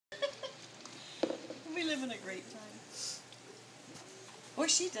living a great time. Boy,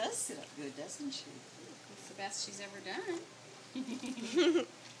 she does sit up good, doesn't she? It's the best she's ever done.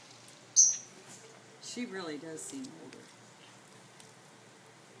 She really does seem older.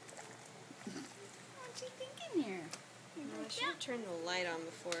 What's she thinking there? I should have turned the light on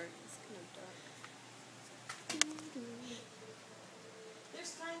before. It's kind of dark.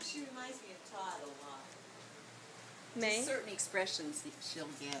 There's times she reminds me of Todd a lot. May? There's certain expressions that she'll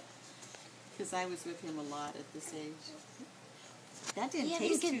get. Because I was with him a lot at this age. That didn't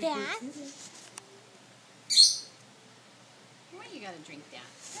taste too good, did it? Why you gotta drink that?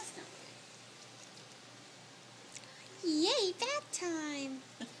 That's not good. Yay, bath time!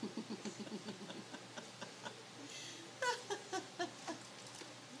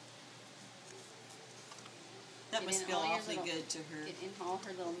 That must feel awfully good to her. Get in all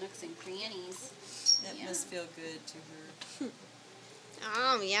her little nooks and crannies. That must feel good to her.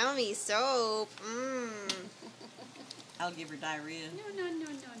 Oh, yummy soap. Mmm. I'll give her diarrhea. No, no, no, no, no.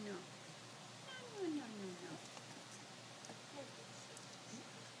 No, no, no, no, no.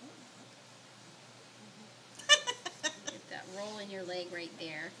 Get that roll in your leg right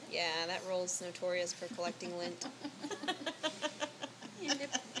there. Yeah, that roll's notorious for collecting lint.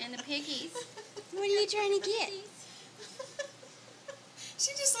 And the piggies. What are you trying to get?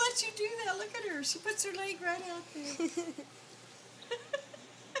 She just lets you do that. Look at her. She puts her leg right out there.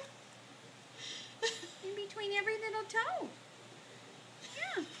 In between every little toe.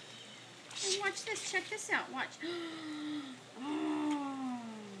 Yeah. And watch this. Check this out. Watch. Oh.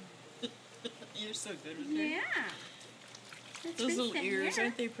 You're so good with her. Yeah. Let's Those rinse little the ears, hair.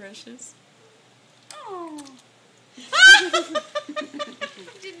 aren't they precious? Oh.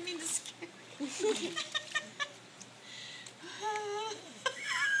 Didn't mean to scare you.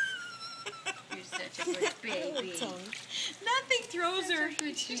 You're such a good baby. Nothing throws her.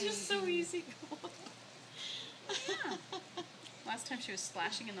 She's just so easy going. Yeah. Last time she was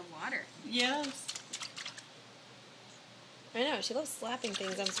splashing in the water. Yes. I know, she loves slapping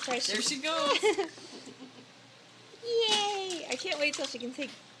things. I'm surprised. There she goes. Yay! I can't wait till she can take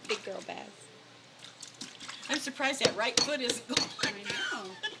big girl baths. I'm surprised that right foot isn't going. I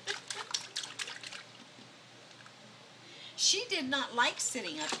know. She did not like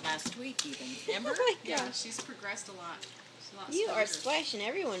sitting up last week even, remember? Oh my Yeah, gosh. she's progressed a lot. She's a lot You are stronger. splashing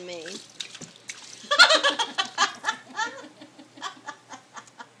everyone, May.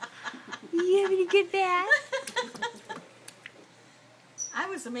 You having a good bath? I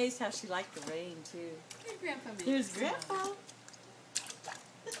was amazed how she liked the rain, too. Your grandpa made Here's this. Grandpa.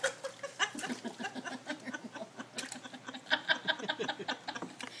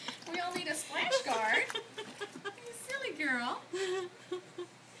 We all need a splash guard. You silly girl.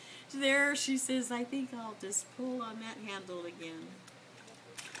 There, she says, I think I'll just pull on that handle again.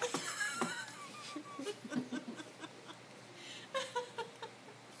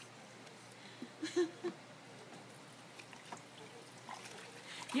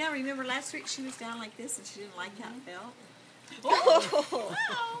 Yeah, remember last week she was down like this and she didn't like how it felt? Oh,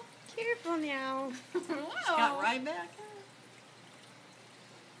 Wow. careful now. Wow. Got right back up.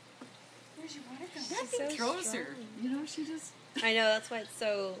 Where's your water going? That She's thing so throws her. strong. You know, she just... I know, that's why it's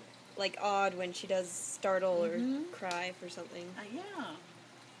so, like, odd when she does startle or cry for something. yeah.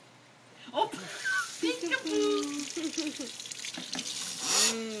 Oh, peekaboo.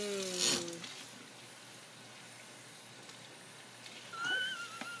 Mmm.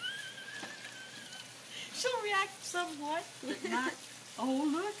 She'll react somewhat, but not... Oh,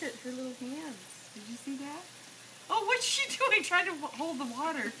 look at her little hands. Did you see that? Oh, what's she doing? Trying to hold the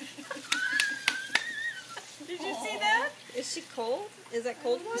water. Did you see that? Is she cold? Is that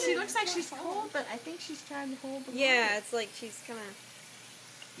cold water? She looks like she's cold, but I think she's trying to hold the water. Yeah, it's like she's kind of...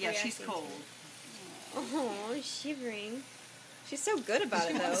 Yeah, she's reacting cold. Oh, shivering. She's so good about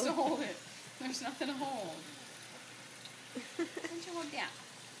She it, wants to though. hold it. There's nothing to hold. Why don't you hold that?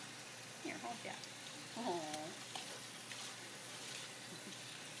 Here, hold that. Oh.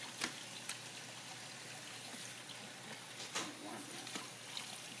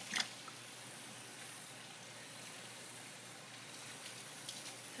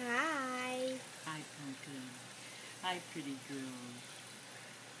 Hi. Hi, Pumpkin. Hi, pretty girl.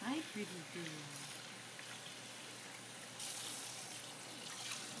 Hi, pretty girl.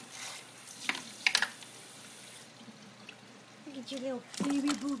 Look at your little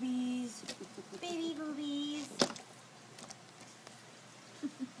baby boobies. Baby boobies.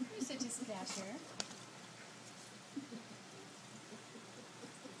 You're such a splasher.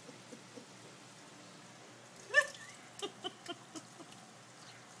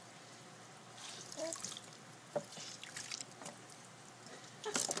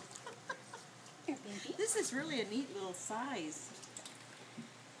 Here, baby. This is really a neat little size.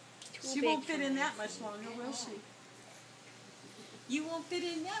 Too She big won't for fit in me. that much longer, will she? You won't fit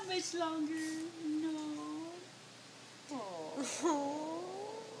in that much longer. No. Oh, you're so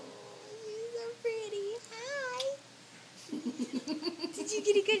pretty. Hi. Did you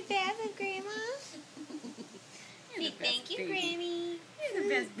get a good bath with Grandma? You're the best Thank you, baby. Grammy. You're the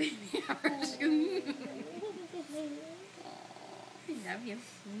best baby ever. I love you.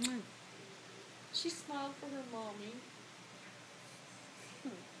 She smiled for her mommy.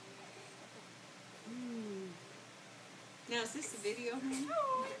 Now, is this a video?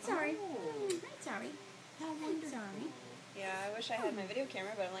 Oh, I'm sorry. Oh. I'm sorry. How I'm wonderful. sorry. Yeah, I wish I had my video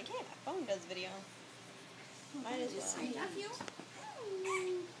camera, but I'm like, hey, my phone does video. Might as well. I love you.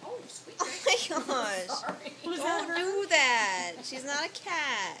 Oh, sweet. Oh my gosh. Sorry. Was that Don't her? do that. She's not a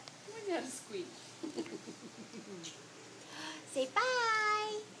cat. Was that a squeak? Say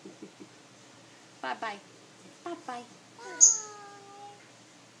bye. Bye-bye. Bye-bye.